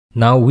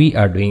Now we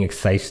are doing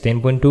exercise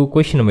 10.2,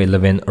 question number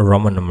 11,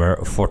 Roman number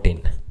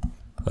 14.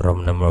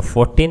 Roman number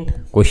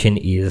 14, question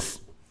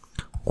is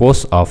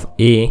cos of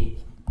A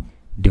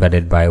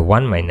divided by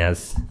 1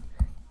 minus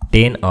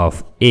tan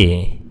of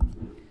A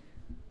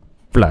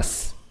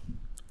plus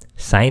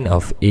sine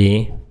of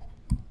A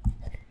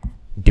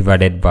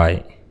divided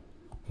by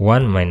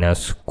 1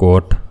 minus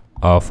cot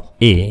of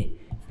A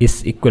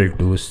is equal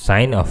to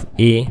sine of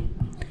A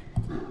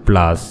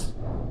plus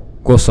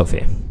cos of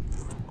A.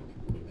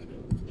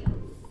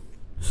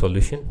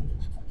 Solution.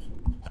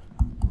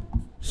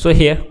 So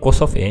here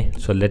cos of A,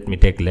 so let me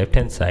take left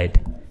hand side,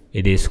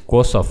 it is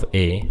cos of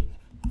A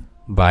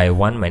by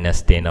 1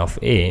 minus tan of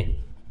A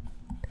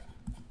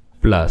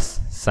plus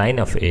sine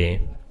of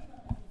A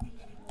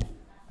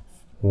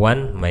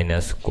 1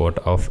 minus cot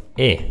of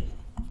A.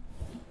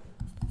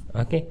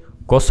 Okay,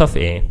 cos of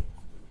A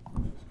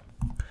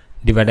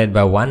divided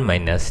by 1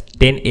 minus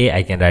tan A,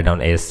 I can write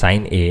down as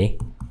sine A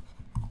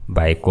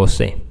by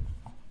cos A,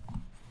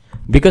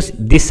 because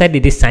this side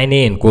it is sine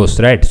A and cos,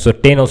 right? So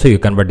tan also you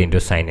convert into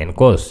sine and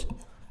cos.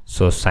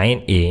 So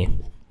sine A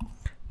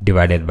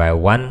divided by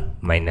 1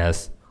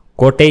 minus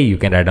cot A, you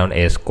can write down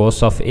as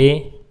cos of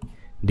A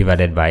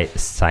divided by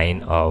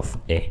sine of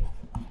A.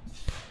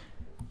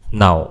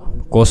 Now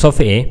cos of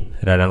A,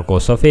 write down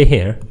cos of A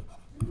here,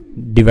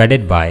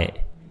 divided by,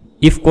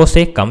 if cos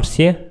A comes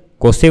here,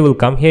 cos A will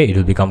come here, it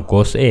will become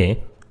cos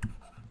A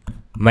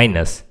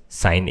minus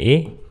sine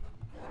A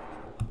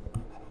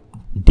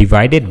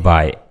divided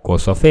by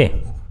cos of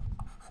A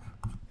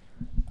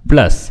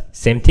plus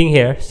same thing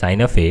here,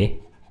 sine of A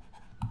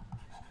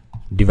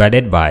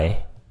divided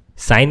by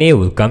sine A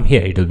will come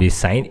here, it will be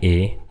sine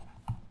A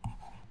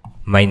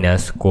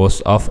minus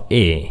cos of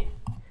A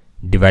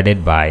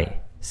divided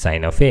by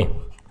sine of A.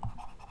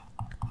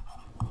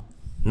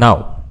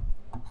 Now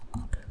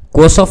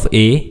cos of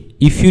A,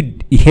 if you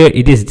here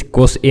it is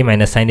cos A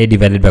minus sine A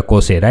divided by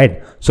cos A,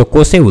 right? So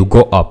cos A will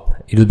go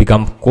up, it will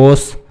become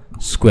cos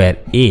square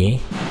A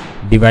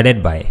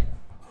divided by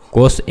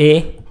cos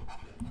A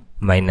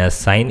minus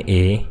sine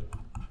A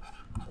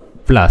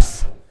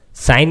plus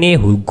sine A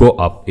will go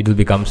up, it will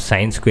become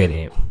sine square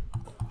A.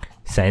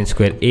 Sine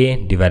square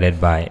A divided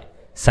by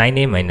sine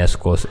A minus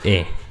cos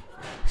A,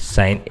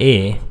 sine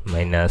A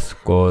minus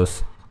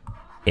cos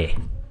A.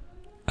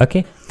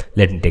 Okay,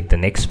 let me take the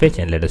next page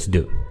and let us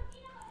do.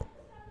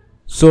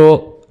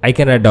 So I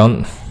can write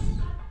down,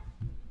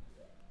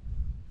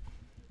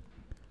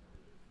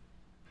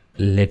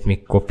 let me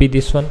copy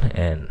this one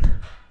and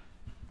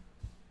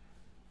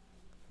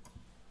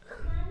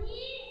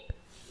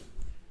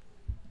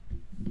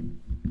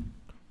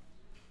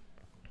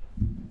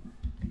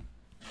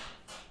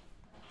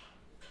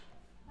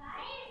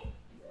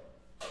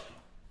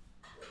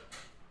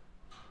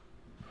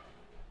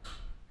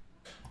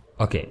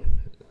okay,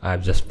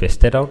 I've just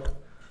pasted out,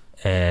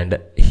 and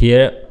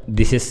here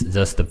this is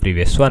just the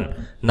previous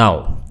one.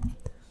 Now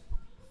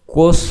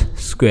cos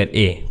square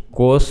A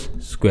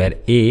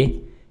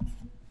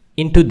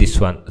into this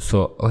one.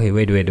 So okay,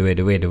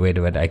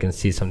 wait, I can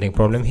see something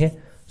problem here.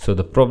 So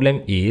the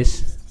problem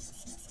is,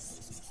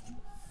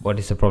 what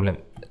is the problem?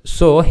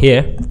 So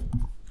here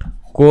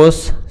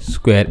cos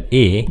square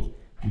A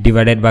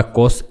divided by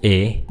cos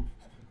A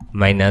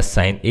minus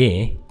sine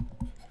A,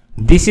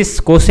 this is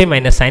cos A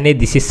minus sine A,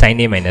 this is sine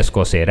A minus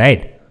cos A,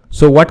 right?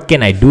 So what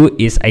can I do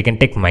is I can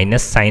take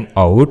minus sign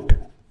out,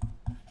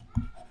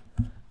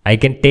 I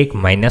can take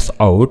minus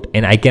out,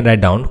 and I can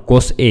write down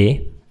cos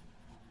A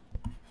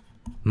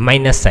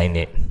minus sine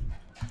A.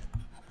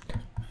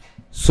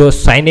 So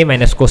sine A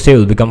minus cos A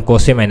will become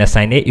cos A minus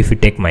sine A if you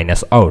take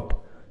minus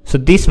out. So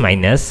this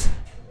minus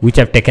which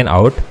I've taken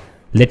out,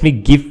 let me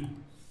give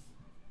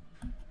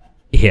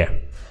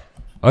here.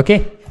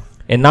 Okay,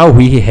 and now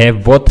we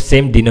have both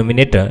same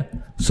denominator,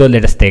 so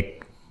let us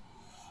take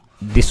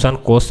this one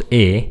cos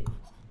A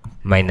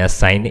minus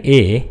sine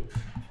A,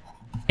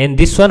 and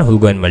this one will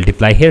go and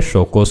multiply here,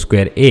 so cos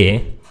square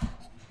A,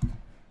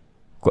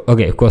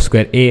 okay, cos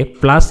square A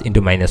plus into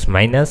minus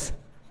minus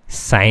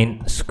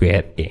sine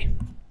square A.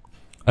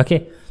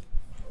 Okay,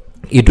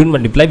 it will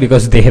multiply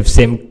because they have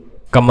same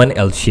common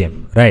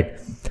LCM, right?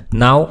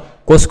 Now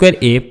cos square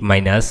A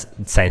minus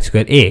sine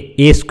square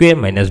A square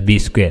minus B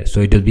square, so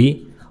it will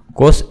be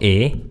cos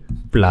A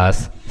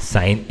plus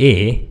sine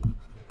A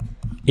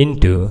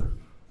into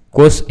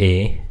cos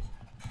A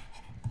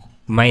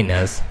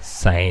minus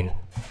sine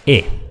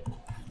A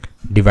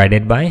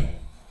divided by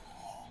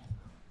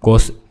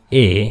cos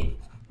A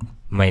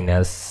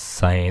minus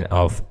sine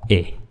of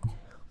A.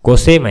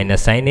 Cos A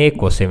minus sine A,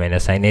 cos A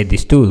minus sine A,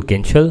 these two will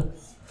cancel.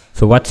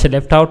 So what's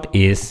left out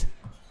is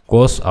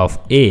cos of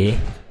A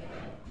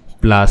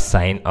plus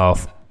sine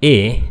of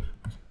A,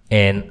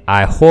 and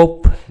I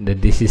hope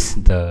that this is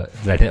the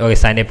right. Okay,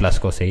 sine A plus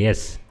cos A,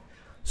 yes.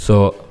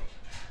 So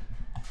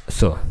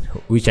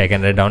which I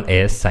can write down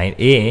as sine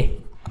A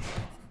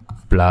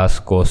plus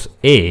cos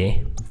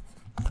A,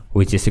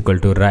 which is equal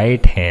to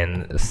right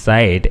hand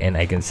side, and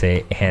I can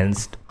say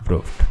hence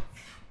proved.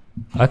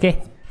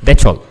 Okay,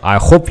 That's all. I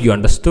hope you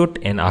understood,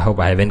 and I hope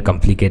I haven't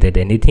complicated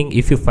anything.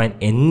 If you find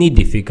any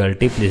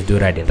difficulty, please do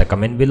write in the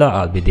comment below.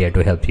 I'll be there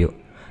to help you.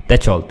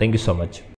 That's all. Thank you so much.